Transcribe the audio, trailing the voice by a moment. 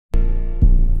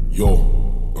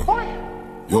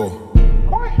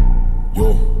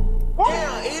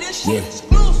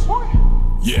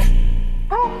Yeah.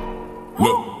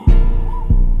 Look.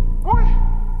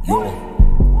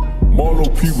 Marlo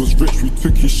P was rich, we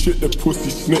took his shit, the pussy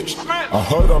snitched. I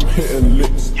heard I'm hitting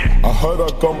licks, I heard I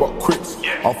gun but quicks.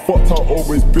 I fucked out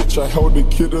always, bitch, I held the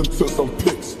kid and took some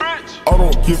pics. I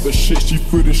don't give a shit, she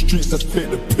through the streets, let's take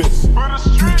the piss.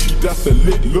 Gucci, that's a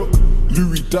lit look.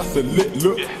 Louis, that's a lit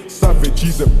look. Savage,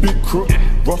 he's a big crook.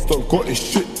 Russ done got his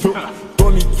shit took.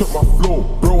 Donnie took my flow,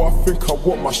 bro, I think I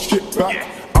want my shit back.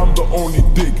 I'm the only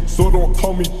dig, so don't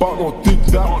tell me about no dig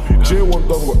that. J1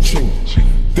 done got ching,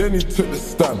 then he took the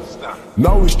stand.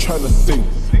 Now he's trying to sing,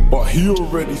 but he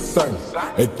already sang.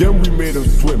 Again we made him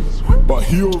swim, but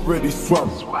he already swam.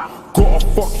 Got a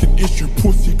fucking issue,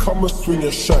 pussy, come and swing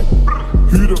your shank.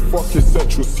 Who the fuck is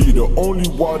Central C? The only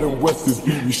wild in West is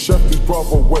we. Chef, his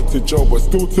brother went to jail, but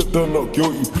still took the not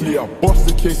guilty plea. I bust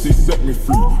the case, they set me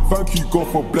free. Thank you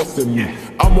God for blessing me.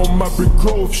 I'm on Maverick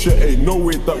Grove, shit, ain't no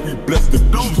way that we blessed it.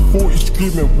 She's 40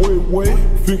 screaming, way,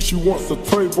 think she wants a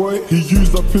toy boy. He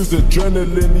used up his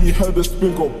adrenaline, he had a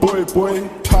spin, got boy.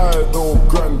 Tired old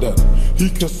granddad, he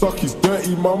can suck his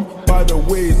dirty mum. By the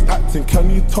way he's acting, can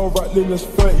you tell right Linus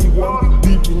 31?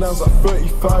 DB now's at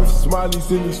 35, Smiley's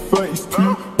in his 30s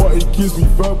too. But he gives me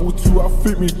verbal too, I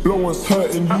think me blowing's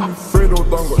hurting you. Fredo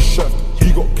done got chef,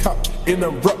 he got capped in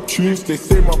them rap tunes. They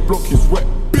say my block is wet,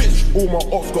 bitch, all my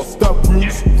ops got stab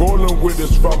wounds. Rolling with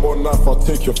this Rambo knife, I'll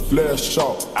take your flare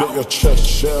shout. Get your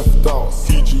chest chefed out,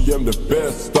 CGM the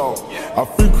best out. I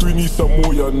think we need some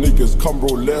more young niggas, come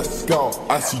bro, let's scout.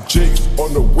 I see Jakes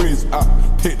on the Waze app,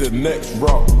 take the next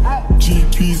route.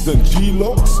 GPs and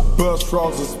G-locks, burst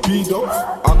rounds and speed ups.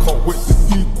 I can't wait to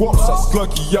see guaps, I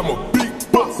sluggy, I'm a big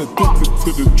box, addicted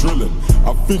to the drilling.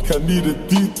 I think I need a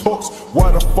detox,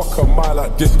 why the fuck am I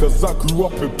like this? Cause I grew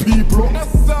up in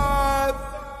P-blocks.